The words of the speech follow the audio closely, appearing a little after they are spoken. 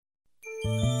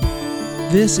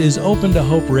This is Open to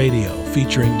Hope Radio,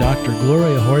 featuring Dr.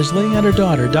 Gloria Horsley and her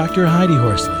daughter, Dr. Heidi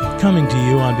Horsley, coming to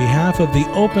you on behalf of the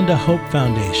Open to Hope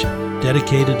Foundation,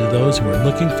 dedicated to those who are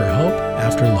looking for hope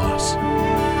after loss.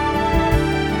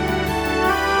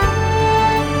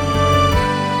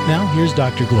 Now, here's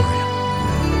Dr. Gloria.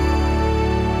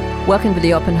 Welcome to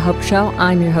the Open Hope Show.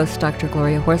 I'm your host, Dr.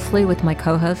 Gloria Horsley, with my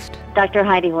co-host, Dr.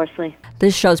 Heidi Horsley.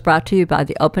 This show is brought to you by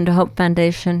the Open to Hope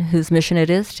Foundation, whose mission it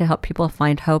is to help people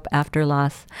find hope after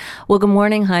loss. Well, good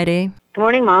morning, Heidi. Good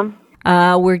morning, Mom.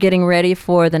 We're getting ready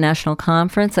for the National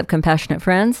Conference of Compassionate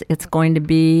Friends. It's going to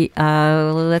be,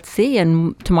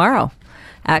 tomorrow,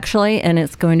 actually, and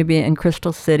it's going to be in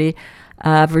Crystal City,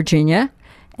 Virginia.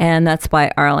 And that's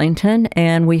by Arlington.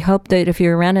 And we hope that if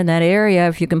you're around in that area,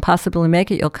 if you can possibly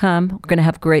make it, you'll come. We're going to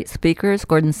have great speakers.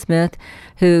 Gordon Smith,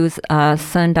 whose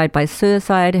son died by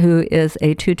suicide, who is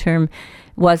a two-term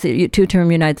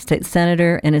United States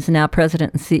Senator and is now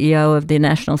President and CEO of the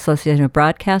National Association of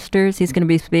Broadcasters. He's going to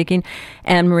be speaking.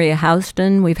 And Maria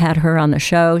Houston, we've had her on the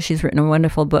show. She's written a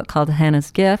wonderful book called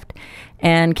Hannah's Gift.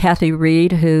 And Kathy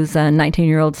Reed, whose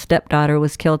 19-year-old stepdaughter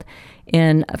was killed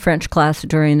in a French class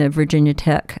during the Virginia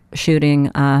Tech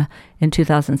shooting in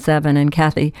 2007. And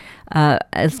Kathy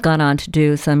has gone on to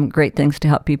do some great things to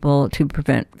help people to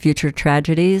prevent future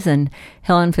tragedies. And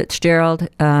Helen Fitzgerald,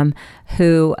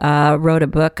 who wrote a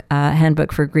book,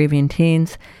 Handbook for Grieving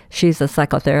Teens. She's a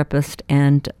psychotherapist,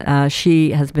 and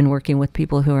she has been working with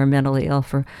people who are mentally ill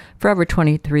for over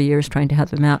 23 years, trying to help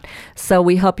them out. So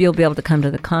we hope you'll be able to come to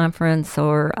the conference,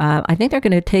 or I think they're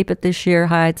going to tape it this year,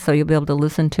 Heidi, so you'll be able to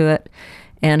listen to it.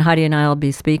 And Heidi and I will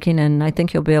be speaking, and I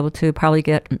think you'll be able to probably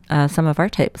get some of our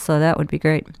tapes, so that would be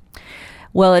great.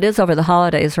 Well, it is over the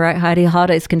holidays, right, Heidi?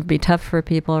 Holidays can be tough for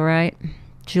people, right?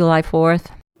 July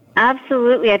 4th.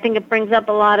 Absolutely. I think it brings up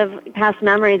a lot of past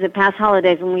memories of past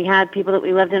holidays when we had people that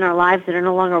we lived in our lives that are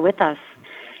no longer with us.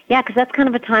 Yeah, because that's kind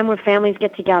of a time where families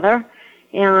get together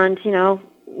and,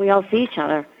 we all see each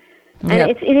other. And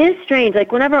Yep. it is strange.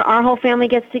 Like, whenever our whole family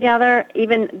gets together,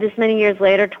 even this many years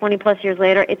later, 20-plus years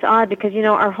later, it's odd because,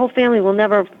 our whole family will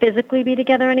never physically be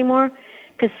together anymore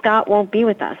because Scott won't be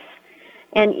with us.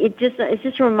 And it's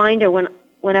just a reminder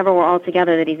whenever we're all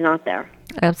together that he's not there.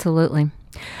 Absolutely.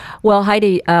 Well,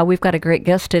 Heidi, we've got a great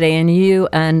guest today, and you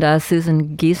and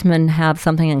Susan Geismann have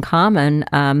something in common,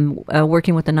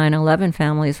 working with the 9/11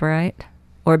 families, right?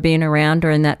 Or being around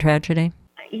during that tragedy?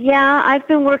 Yeah, I've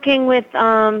been working with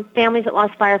families that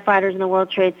lost firefighters in the World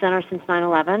Trade Center since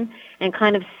 9/11 and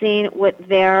kind of seeing what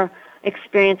their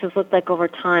experiences looked like over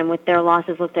time, what their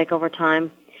losses looked like over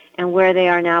time, and where they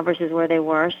are now versus where they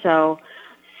were. So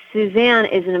Suzanne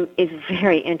is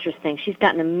very interesting. She's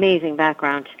got an amazing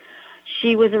background.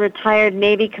 She was a retired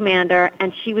Navy commander,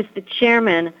 and she was the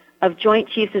chairman of Joint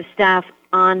Chiefs of Staff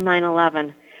on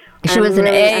 9/11. She was an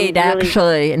aide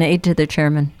to the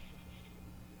chairman.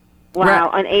 Wow,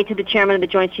 Right. an aide to the chairman of the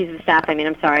Joint Chiefs of Staff,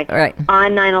 I'm sorry. Right.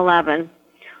 On 9/11.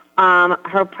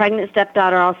 Her pregnant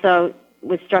stepdaughter also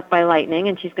was struck by lightning,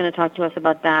 and she's going to talk to us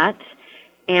about that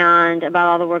and about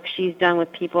all the work she's done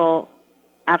with people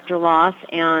after loss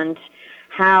and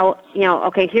how,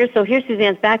 here's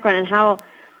Suzanne's background and how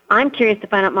I'm curious to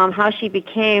find out, Mom, how she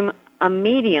became a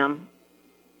medium,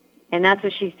 and that's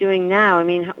what she's doing now. I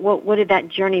mean, what did that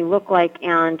journey look like,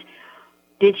 and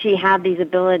did she have these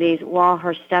abilities while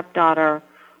her stepdaughter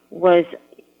was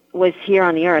here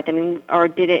on the earth? I mean, or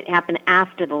did it happen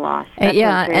after the loss? And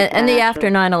the after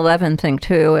 9/11 thing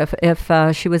too. If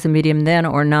she was a medium then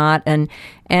or not, and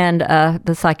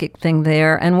the psychic thing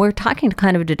there. And we're talking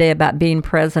kind of today about being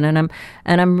present, and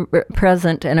I'm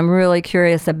present, and I'm really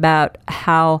curious about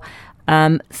how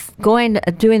doing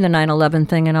the 9/11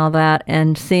 thing and all that,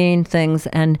 and seeing things,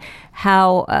 and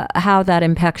how that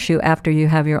impacts you after you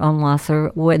have your own loss,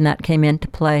 or when that came into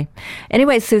play.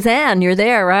 Anyway, Suzanne, you're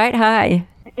there, right? Hi.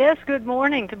 Yes, good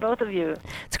morning to both of you.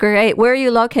 It's great. Where are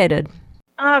you located?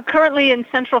 Currently in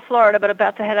Central Florida, but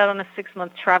about to head out on a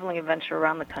 6-month traveling adventure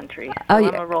around the country. So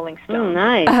I'm a Rolling Stone. Oh,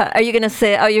 nice. Are you going to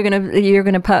say? Oh, you're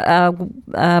going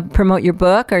to promote your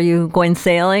book? Are you going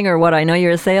sailing or what? I know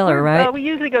you're a sailor, right? We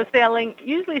usually go sailing,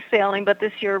 but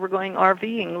this year we're going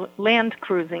RVing, land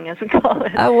cruising, as we call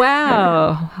it. Oh,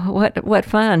 wow! What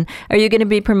fun! Are you going to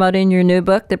be promoting your new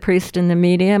book, The Priest and the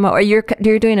Medium? Or you're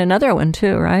doing another one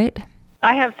too, right?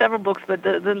 I have several books, but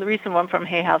the recent one from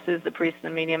Hay House is The Priest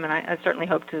and the Medium, and I certainly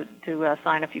hope to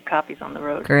sign a few copies on the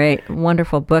road. Great.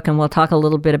 Wonderful book, and we'll talk a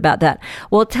little bit about that.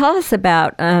 Well, tell us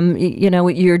about,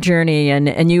 your journey,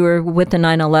 and you were with the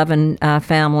 9/11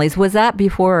 families. Was that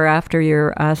before or after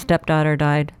your stepdaughter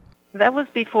died? That was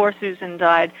before Susan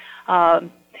died.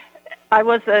 I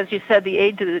was, as you said, the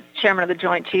aide to the chairman of the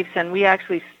Joint Chiefs, and we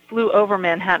actually flew over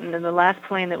Manhattan in the last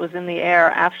plane that was in the air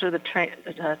after the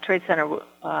Trade Center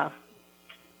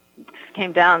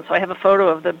came down. So I have a photo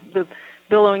of the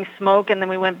billowing smoke, and then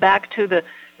we went back to the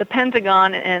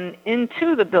Pentagon and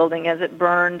into the building as it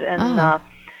burned. And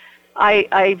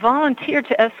I volunteered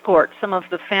to escort some of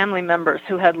the family members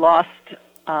who had lost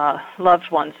loved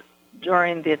ones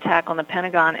during the attack on the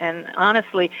Pentagon, and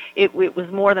honestly, it was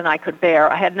more than I could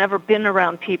bear. I had never been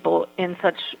around people in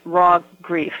such raw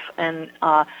grief, and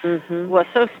was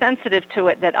so sensitive to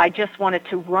it that I just wanted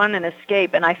to run and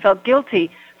escape, and I felt guilty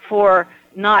for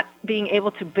not being able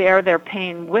to bear their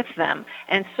pain with them,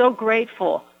 and so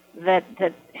grateful that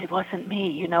it wasn't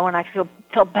me, and I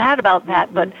felt bad about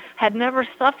that, but had never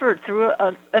suffered through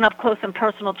an up-close and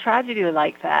personal tragedy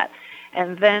like that.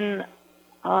 And then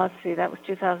let's see, that was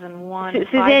 2001.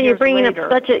 Suzanne, you're bringing up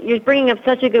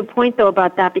such a good point though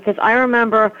about that, because I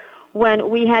remember when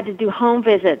we had to do home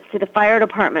visits to the fire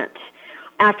department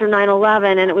after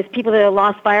 9/11, and it was people that had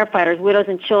lost firefighters, widows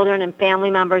and children, and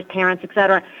family members, parents,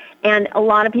 etc. And a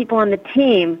lot of people on the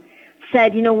team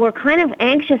said, we're kind of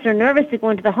anxious or nervous to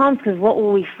go into the homes because what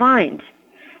will we find?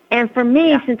 And for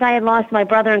me, since I had lost my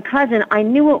brother and cousin, I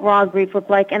knew what raw grief looked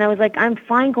like, and I was like, I'm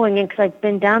fine going in because I've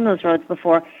been down those roads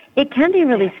before. It can be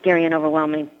really scary and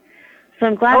overwhelming. So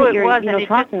I'm glad that you're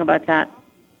talking about that.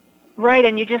 Right,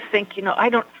 and you just think,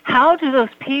 how do those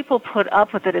people put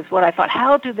up with it is what I thought.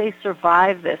 How do they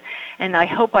survive this? And I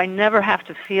hope I never have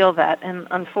to feel that. And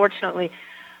unfortunately,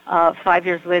 5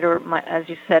 years later, as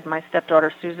you said, my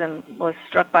stepdaughter Susan was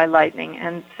struck by lightning,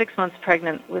 and 6 months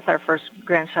pregnant with our first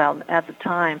grandchild at the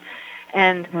time.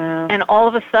 And all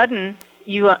of a sudden,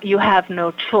 you have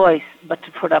no choice but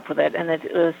to put up with it. And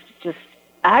it was just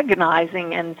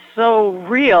agonizing and so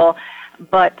real,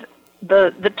 but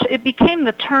it became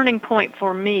the turning point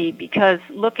for me, because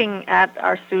looking at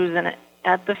our Susan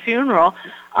at the funeral,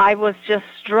 I was just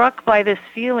struck by this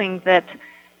feeling that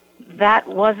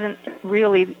wasn't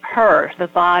really her, the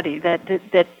body, that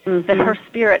her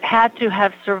spirit had to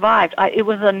have survived. It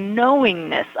was a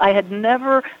knowingness. I had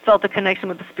never felt a connection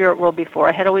with the spirit world before.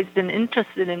 I had always been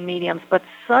interested in mediums, but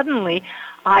suddenly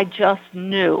I just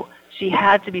knew she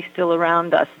had to be still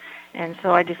around us. And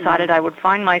so I decided I would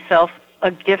find myself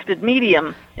a gifted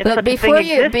medium. But before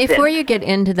you get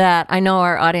into that, I know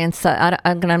our audience,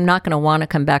 I'm not going to want to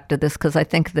come back to this because I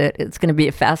think that it's going to be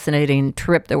a fascinating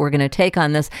trip that we're going to take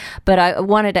on this. But I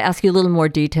wanted to ask you a little more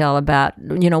detail about,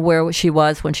 where she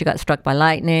was when she got struck by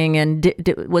lightning, and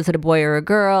was it a boy or a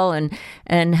girl,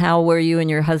 and how were you and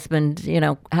your husband,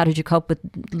 how did you cope with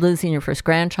losing your first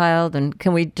grandchild? And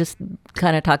can we just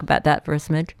kind of talk about that for a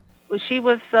smidge? She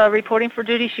was reporting for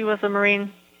duty. She was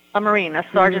a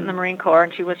sergeant in the Marine Corps,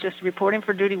 and she was just reporting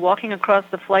for duty, walking across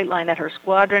the flight line at her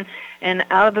squadron, and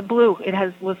out of the blue,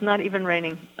 was not even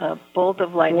raining, a bolt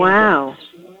of lightning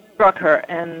struck her,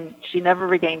 and she never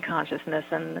regained consciousness,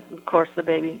 and of course the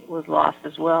baby was lost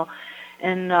as well.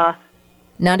 And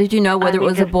now, did you know whether it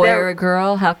was a boy or a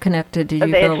girl? How connected did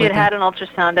you feel with it? She had an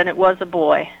ultrasound, and it was a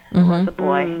boy. It was a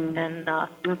boy,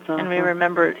 and we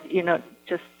remember,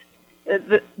 just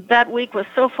that week was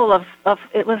so full of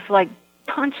it was like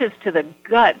punches to the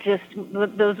gut, just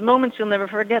those moments you'll never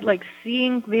forget, like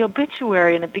seeing the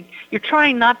obituary, and you're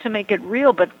trying not to make it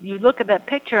real, but you look at that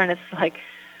picture and it's like,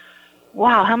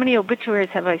 wow, how many obituaries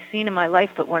have I seen in my life?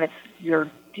 But when it's your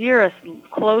dearest,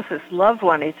 closest loved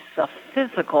one, it's a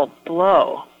physical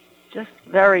blow. It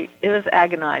was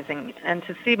agonizing. And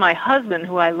to see my husband,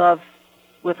 who I love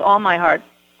with all my heart,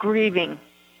 grieving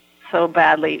so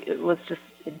badly, it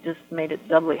just made it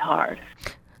doubly hard.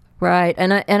 Right,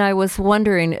 and I was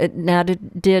wondering now,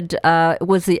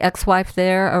 was the ex-wife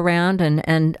there around?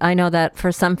 And I know that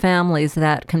for some families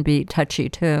that can be touchy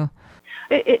too.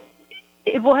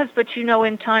 It was, but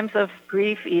in times of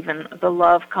grief, even the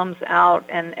love comes out,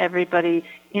 and everybody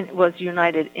was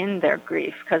united in their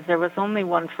grief, because there was only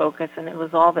one focus, and it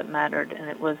was all that mattered, and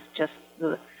it was just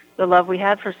the love we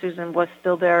had for Susan was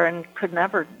still there and could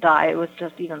never die. It was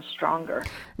just even stronger.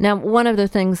 Now, one of the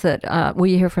things that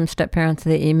we hear from step-parents,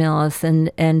 they email us, and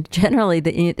generally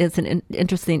it's an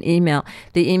interesting email.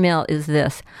 The email is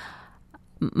this: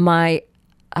 my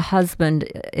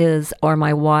husband or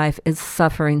my wife is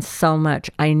suffering so much.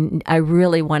 I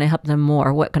really want to help them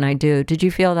more. What can I do? Did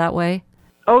you feel that way?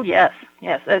 Oh, yes.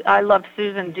 I loved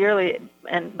Susan dearly,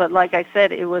 but like I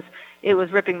said, it was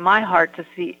ripping my heart to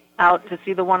see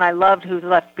the one I loved who's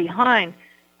left behind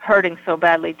hurting so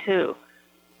badly too.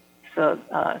 So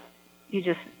you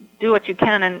just do what you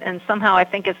can, and somehow I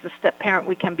think as the step parent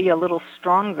we can be a little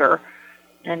stronger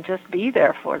and just be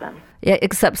there for them. Yeah,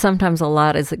 except sometimes a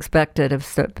lot is expected of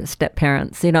step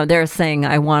parents. You know, they're saying,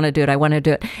 I want to do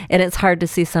it, and it's hard to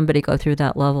see somebody go through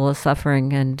that level of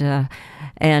suffering.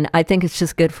 And I think it's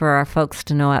just good for our folks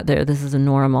to know out there this is a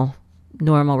normal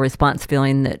response,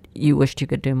 feeling that you wished you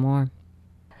could do more.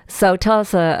 So tell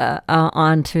us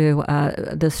on to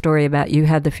the story about you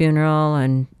had the funeral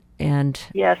and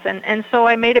Yes, and so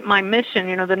I made it my mission.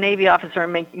 You know, the Navy officer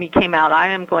in me came out. I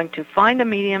am going to find a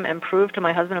medium and prove to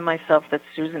my husband and myself that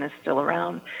Susan is still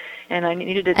around. And I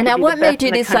needed it. And now, to be what the best made you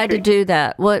in the decide country. to do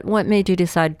that? What made you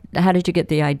decide? How did you get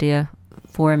the idea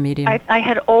for a medium? I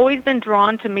had always been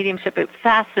drawn to mediumship. It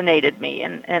fascinated me,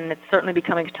 and it's certainly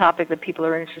becoming a topic that people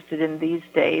are interested in these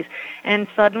days. And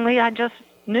suddenly, I just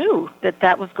knew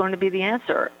that was going to be the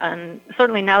answer. And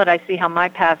certainly now that I see how my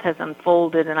path has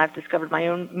unfolded and I've discovered my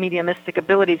own mediumistic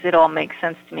abilities, it all makes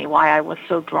sense to me why I was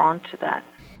so drawn to that.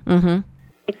 Mm-hmm.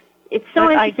 It's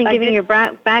so interesting given your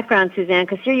background, Suzanne,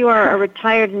 because here you are, a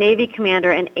retired Navy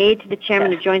commander and aide to the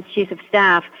chairman of the Joint Chiefs of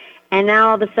Staff, and now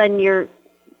all of a sudden you're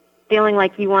feeling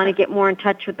like you want to get more in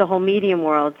touch with the whole medium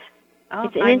world.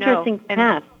 It's an interesting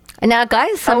path. And now,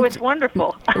 guys, it's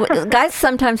wonderful. Guys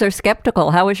sometimes are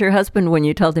skeptical. How was your husband when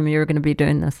you told him you were going to be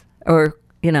doing this? Or,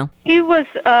 you know? He was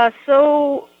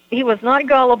he was not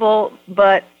gullible,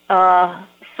 but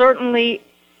certainly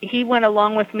he went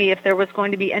along with me. If there was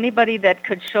going to be anybody that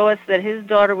could show us that his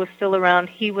daughter was still around,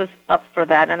 he was up for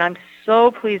that. And I'm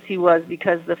so pleased he was,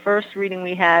 because the first reading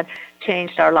we had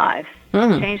changed our lives.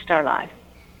 Changed our lives.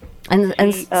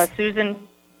 And Susan...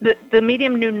 The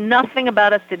medium knew nothing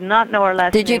about us, did not know our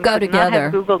last name. Did you go together?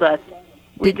 Not have Googled us.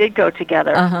 We did go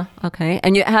together. Okay.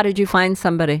 And how did you find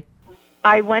somebody?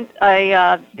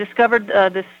 I discovered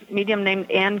this medium named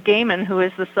Anne Geismann, who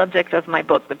is the subject of my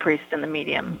book, The Priest and the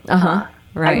Medium.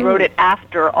 Right. I wrote it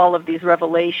after all of these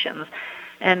revelations.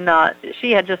 And she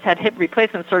had just had hip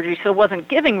replacement surgery, so wasn't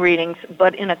giving readings,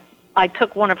 but I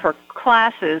took one of her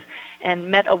classes and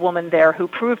met a woman there who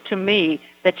proved to me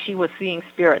that she was seeing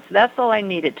spirits. That's all I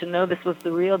needed, to know this was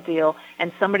the real deal,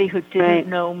 and somebody who didn't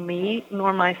know me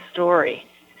nor my story.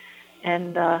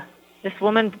 And this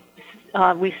woman,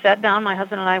 we sat down, my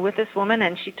husband and I, with this woman,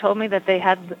 and she told me that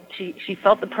she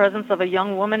felt the presence of a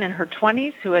young woman in her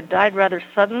 20s who had died rather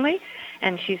suddenly,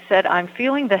 and she said, I'm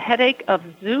feeling the headache of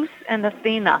Zeus and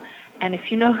Athena. And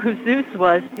if you know who Zeus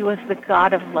was, he was the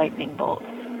god of lightning bolts.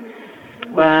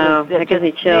 Wow, that gives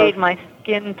me chills. Made my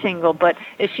skin tingle. But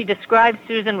as she described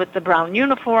Susan with the brown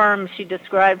uniform, she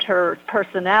described her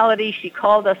personality. She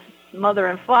called us mother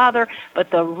and father.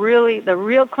 But the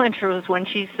real clincher was when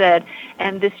she said,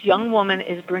 and this young woman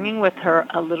is bringing with her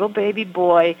a little baby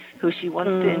boy who she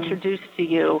wants to introduce to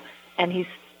you, and he's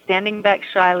standing back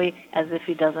shyly as if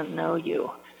he doesn't know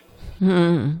you.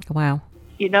 Wow.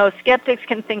 You know, skeptics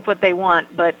can think what they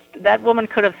want, but that woman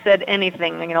could have said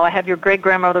anything. You know, I have your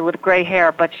great-grandmother with gray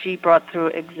hair, but she brought through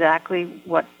exactly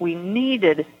what we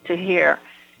needed to hear.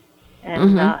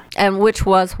 And which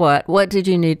was what? What did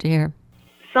you need to hear?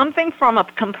 Something from a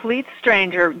complete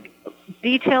stranger,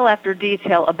 detail after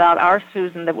detail about our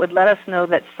Susan that would let us know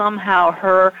that somehow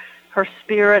her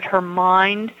spirit, her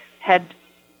mind had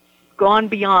gone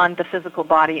beyond the physical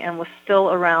body and was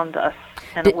still around us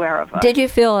and aware of us. Did you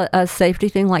feel a safety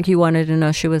thing, like you wanted to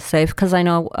know she was safe? Because I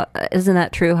know, isn't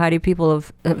that true, Heidi? People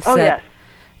have said yes.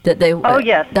 that they.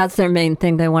 Yes. That's their main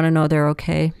thing. They want to know they're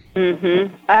okay.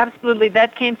 Mm-hmm. Absolutely.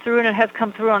 That came through, and it has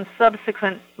come through on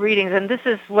subsequent readings. And this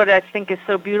is what I think is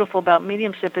so beautiful about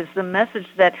mediumship, is the message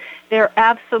that they're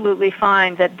absolutely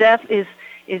fine, that death is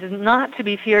not to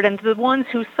be feared, and the ones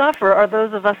who suffer are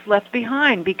those of us left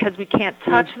behind, because we can't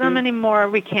touch them anymore,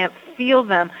 we can't feel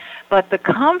them. But the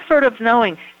comfort of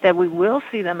knowing that we will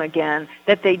see them again,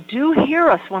 that they do hear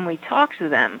us when we talk to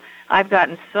them. I've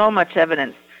gotten so much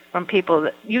evidence from people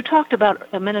that you talked about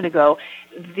a minute ago,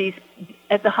 these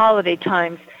at the holiday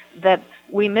times, that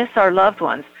we miss our loved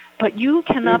ones. But you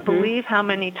cannot believe how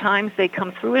many times they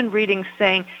come through in readings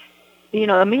saying, you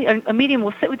know, a medium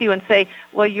will sit with you and say,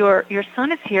 well, your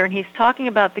son is here, and he's talking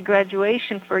about the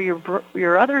graduation for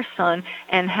your other son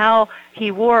and how he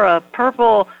wore a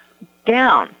purple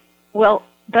gown. Well,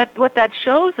 what that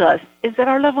shows us is that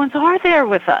our loved ones are there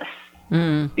with us,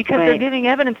 because they're giving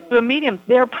evidence to a medium.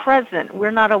 They're present.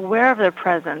 We're not aware of their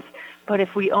presence. But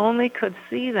if we only could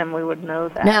see them, we would know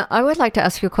that. Now, I would like to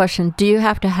ask you a question. Do you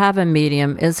have to have a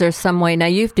medium? Is there some way? Now,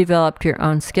 you've developed your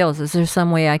own skills. Is there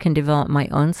some way I can develop my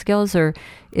own skills, or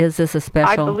is this a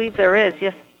special? I believe there is.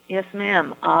 Yes,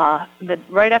 ma'am.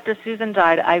 Right after Susan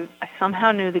died, I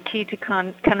somehow knew the key to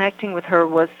connecting with her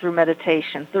was through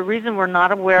meditation. The reason we're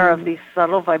not aware of these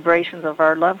subtle vibrations of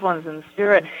our loved ones in the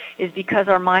spirit is because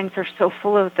our minds are so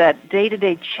full of that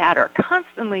day-to-day chatter,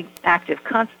 constantly active,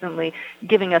 constantly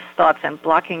giving us thoughts and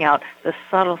blocking out the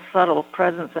subtle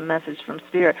presence and message from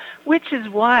spirit, which is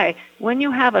why when you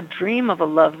have a dream of a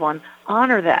loved one,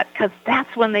 honor that, because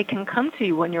that's when they can come to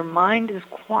you, when your mind is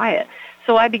quiet.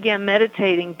 So I began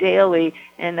meditating daily,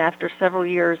 and after several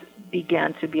years,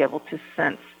 began to be able to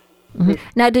sense.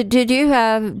 Now, did you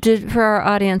have, for our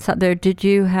audience out there, did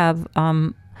you have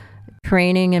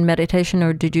training in meditation,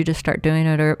 or did you just start doing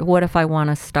it? Or what if I want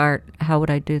to start? How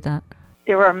would I do that?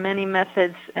 There are many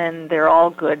methods, and they're all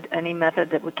good. Any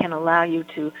method that can allow you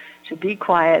to be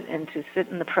quiet and to sit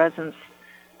in the presence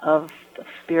of the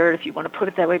spirit, if you want to put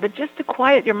it that way, but just to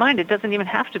quiet your mind. It doesn't even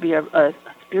have to be a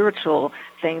spiritual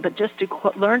thing, but just to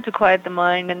learn to quiet the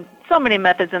mind. And so many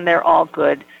methods, and they're all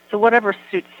good. So whatever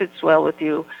sits well with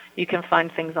you, you can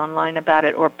find things online about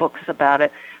it or books about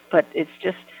it. But it's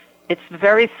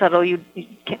very subtle. You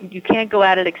can't go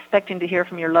at it expecting to hear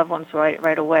from your loved ones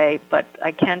right away. But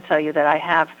I can tell you that I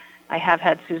have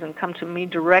had Susan come to me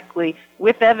directly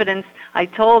with evidence. I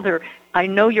told her, I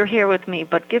know you're here with me,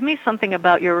 but give me something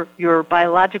about your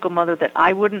biological mother that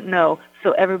I wouldn't know,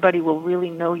 so everybody will really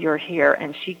know you're here.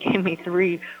 And she gave me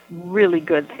 3 really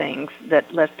good things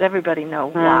that let everybody know,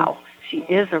 wow, she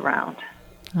is around.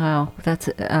 Wow, that's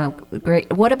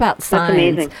great. What about signs? That's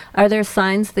amazing. Are there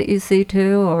signs that you see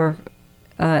too, or?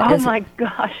 Oh my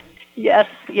gosh. Yes.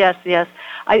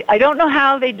 I don't know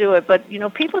how they do it, but,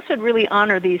 people should really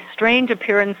honor these strange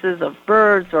appearances of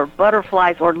birds or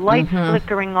butterflies or lights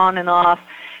flickering on and off.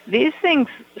 These things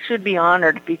should be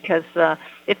honored because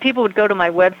if people would go to my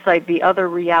website,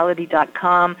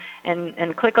 theotherreality.com,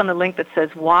 and click on the link that says,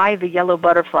 Why the Yellow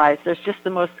Butterflies, there's just the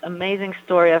most amazing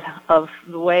story of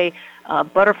the way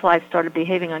butterflies started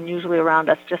behaving unusually around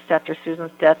us just after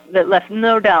Susan's death that left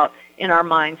no doubt in our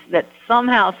minds that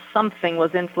somehow something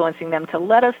was influencing them to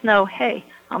let us know, hey,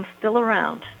 I'm still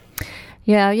around.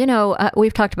 Yeah,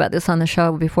 we've talked about this on the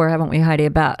show before, haven't we, Heidi,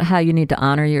 about how you need to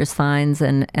honor your signs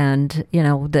and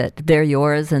that they're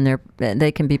yours and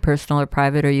they can be personal or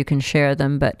private, or you can share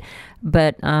them, but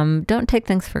don't take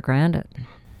things for granted.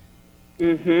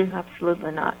 Mm-hmm.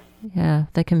 Absolutely not. Yeah,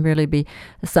 they can really be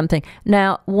something.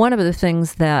 Now, one of the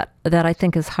things that I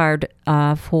think is hard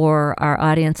for our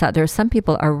audience out there, some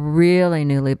people are really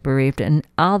newly bereaved, and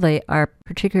all they are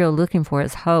particularly looking for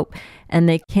is hope, and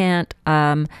they can't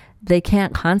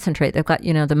concentrate. They've got,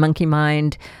 the monkey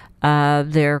mind,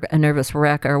 they're a nervous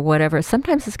wreck or whatever.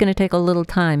 Sometimes it's going to take a little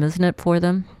time, isn't it, for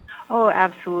them? Oh,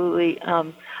 absolutely.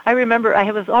 I remember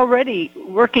I was already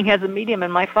working as a medium,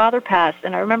 and my father passed,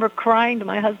 and I remember crying to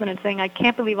my husband and saying, I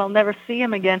can't believe I'll never see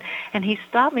him again. And he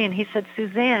stopped me and he said,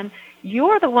 Suzanne,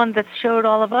 you're the one that showed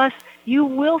all of us. You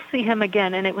will see him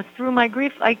again. And it was through my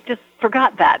grief, I just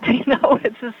forgot that.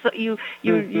 It's just you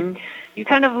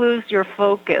kind of lose your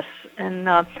focus. And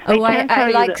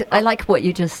I like what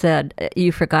you just said.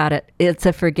 You forgot it. It's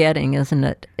a forgetting, isn't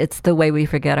it? It's the way we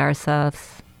forget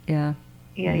ourselves. Yeah.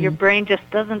 Yeah, your brain just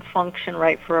doesn't function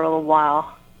right for a little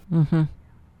while. Mm-hmm.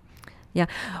 Yeah.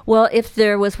 Well, if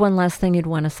there was one last thing you'd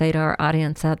want to say to our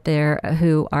audience out there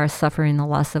who are suffering the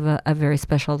loss of a very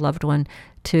special loved one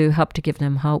to help to give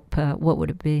them hope, what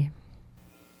would it be?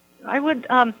 I would,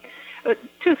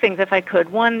 2 things if I could.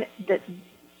 One, that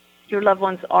your loved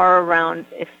ones are around.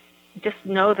 Just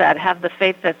know that, have the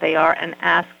faith that they are, and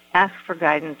ask for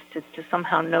guidance to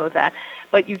somehow know that.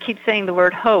 But you keep saying the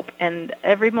word hope, and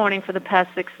every morning for the past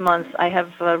 6 months I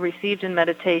have received in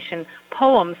meditation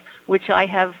poems which I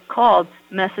have called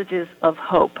messages of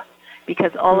hope,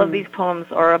 because all of these poems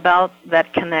are about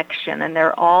that connection, and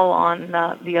they're all on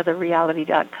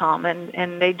theotherreality.com,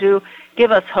 and they do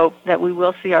give us hope that we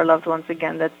will see our loved ones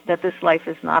again, that this life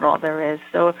is not all there is.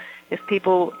 So if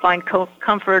people find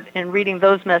comfort in reading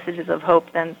those messages of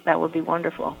hope, then that would be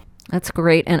wonderful. That's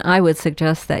great, and I would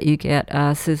suggest that you get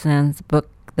Suzanne's book,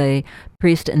 The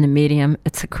Priest and the Medium.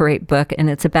 It's a great book, and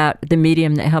it's about the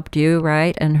medium that helped you,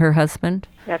 right, and her husband?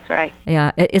 That's right.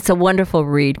 Yeah, it's a wonderful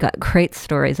read, got great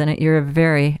stories in it. You're a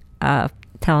very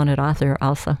talented author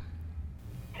also.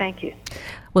 Thank you.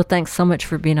 Well, thanks so much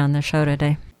for being on the show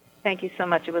today. Thank you so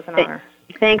much. It was an honor.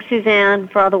 Thanks, Suzanne,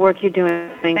 for all the work you're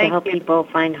doing to help people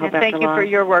find hope after loss. Thank you for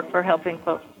your work for helping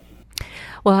folks.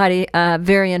 Well, Heidi,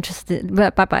 very interesting.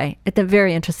 Bye-bye. It's a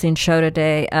very interesting show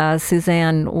today.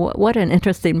 Suzanne, what an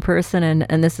interesting person,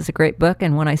 and this is a great book,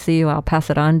 and when I see you, I'll pass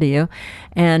it on to you.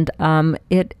 And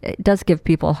it does give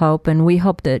people hope, and we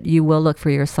hope that you will look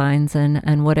for your signs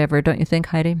and whatever. Don't you think,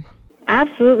 Heidi?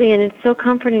 Absolutely, and it's so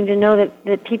comforting to know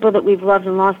that people that we've loved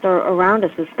and lost are around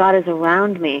us, that God is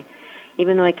around me.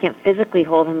 Even though I can't physically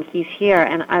hold him, he's here,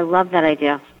 and I love that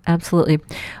idea. Absolutely.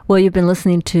 Well, you've been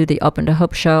listening to the Open to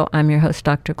Hope Show. I'm your host,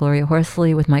 Dr. Gloria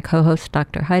Horsley, with my co-host,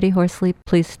 Dr. Heidi Horsley.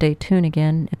 Please stay tuned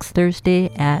again next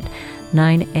Thursday at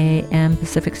 9 a.m.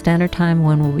 Pacific Standard Time,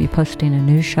 when we'll be posting a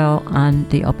new show on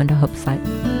the Open to Hope site.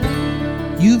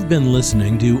 You've been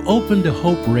listening to Open to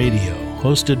Hope Radio,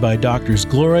 hosted by Drs.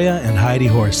 Gloria and Heidi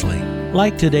Horsley.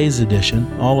 Like today's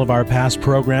edition, all of our past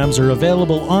programs are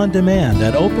available on demand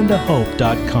at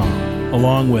opentohope.com,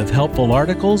 along with helpful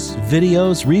articles,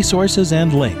 videos, resources,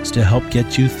 and links to help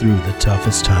get you through the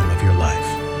toughest time of your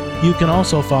life. You can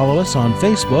also follow us on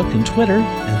Facebook and Twitter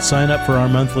and sign up for our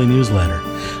monthly newsletter.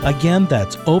 Again,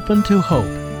 that's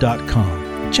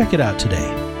opentohope.com. Check it out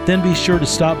today. Then be sure to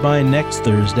stop by next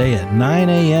Thursday at 9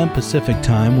 a.m. Pacific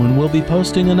Time, when we'll be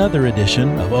posting another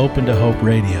edition of Open to Hope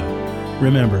Radio.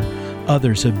 Remember,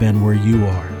 others have been where you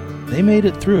are. They made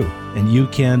it through, and you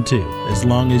can too, as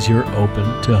long as you're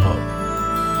open to hope.